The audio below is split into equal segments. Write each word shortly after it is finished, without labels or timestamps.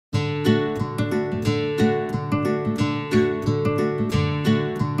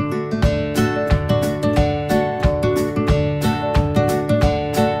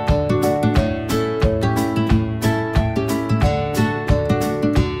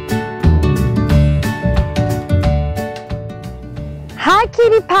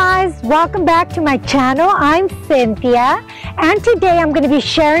guys, welcome back to my channel. I'm Cynthia, and today I'm going to be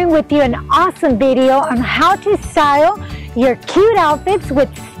sharing with you an awesome video on how to style your cute outfits with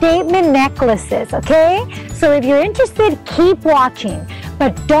statement necklaces, okay? So if you're interested, keep watching.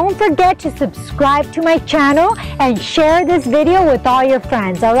 But don't forget to subscribe to my channel and share this video with all your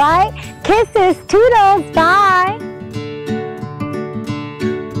friends, alright? Kisses, toodles, bye!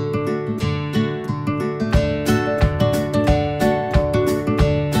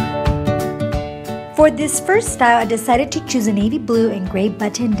 For this first style, I decided to choose a navy blue and gray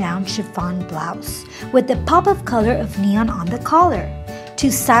button-down chiffon blouse with a pop of color of neon on the collar.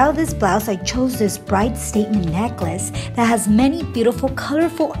 To style this blouse, I chose this bright statement necklace that has many beautiful,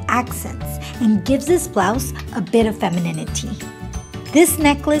 colorful accents and gives this blouse a bit of femininity. This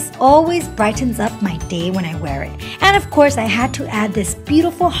necklace always brightens up my day when I wear it. And of course, I had to add this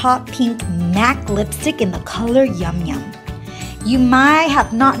beautiful hot pink MAC lipstick in the color Yum Yum. You might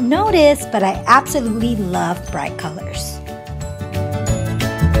have not noticed, but I absolutely love bright colors.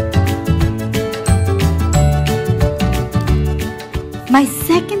 My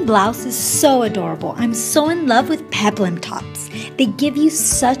second blouse is so adorable. I'm so in love with Peplum tops. They give you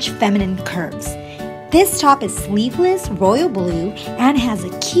such feminine curves. This top is sleeveless, royal blue, and has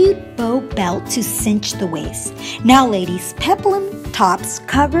a cute bow belt to cinch the waist. Now ladies, Peplum tops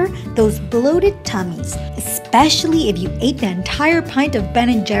cover those bloated tummies, especially if you ate the entire pint of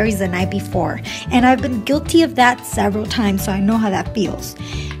Ben & Jerry's the night before. And I've been guilty of that several times, so I know how that feels.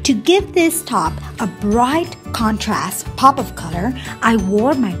 To give this top a bright contrast pop of color, I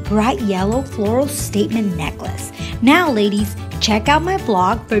wore my bright yellow floral statement necklace. Now ladies, check out my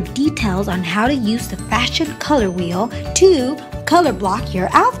blog for details on how to use the fashion color wheel to color block your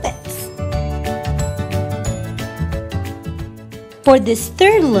outfits. For this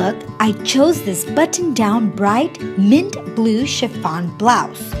third look, I chose this button-down bright mint blue chiffon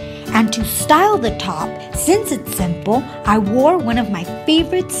blouse. And to style the top, since it's simple, I wore one of my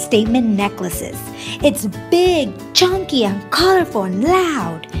favorite statement necklaces. It's big, chunky, and colorful and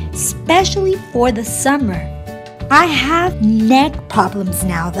loud, especially for the summer. I have neck problems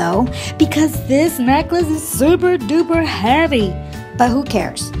now though, because this necklace is super duper heavy. But who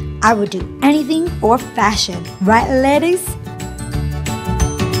cares? I would do anything for fashion, right ladies?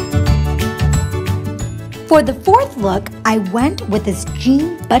 For the fourth look, I went with this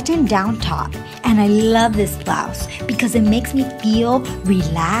jean button-down top, and I love this blouse because it makes me feel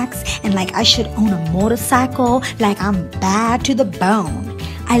relaxed and like I should own a motorcycle, like I'm bad to the bone.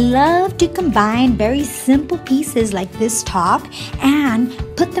 I love to combine very simple pieces like this top and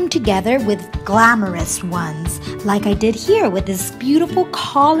put them together with glamorous ones, like I did here with this beautiful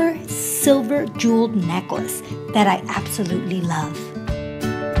collar silver jeweled necklace that I absolutely love.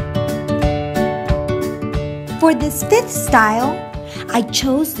 For this fifth style, I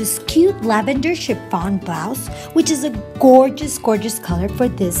chose this cute lavender chiffon blouse, which is a gorgeous, gorgeous color for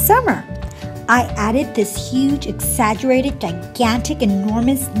this summer. I added this huge, exaggerated, gigantic,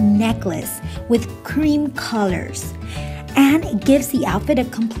 enormous necklace with cream colors, and it gives the outfit a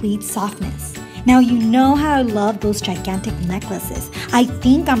complete softness. Now you know how I love those gigantic necklaces. I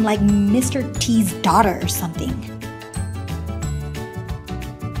think I'm like Mr. T's daughter or something.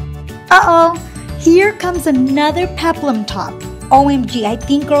 Uh-oh! Here comes another Peplum top. OMG, I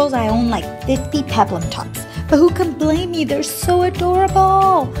think girls, I own like 50 Peplum tops. But who can blame me? They're so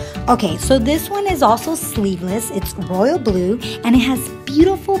adorable. Okay, so this one is also sleeveless. It's royal blue and it has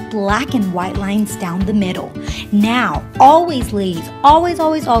beautiful black and white lines down the middle. Now, always ladies,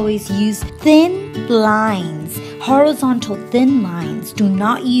 always use thin lines, horizontal thin lines. Do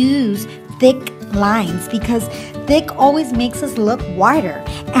not use thick lines because thick always makes us look wider,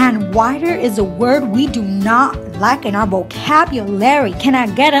 and wider is a word we do not like in our vocabulary. Can I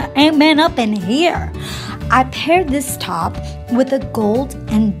get an amen up in here? I paired this top with a gold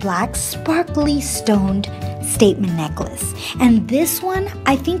and black sparkly stoned statement necklace, and this one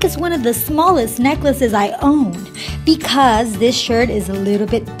I think is one of the smallest necklaces I own because this shirt is a little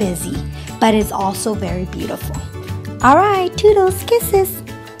bit busy, but it's also very beautiful. Alright, toodles, kisses.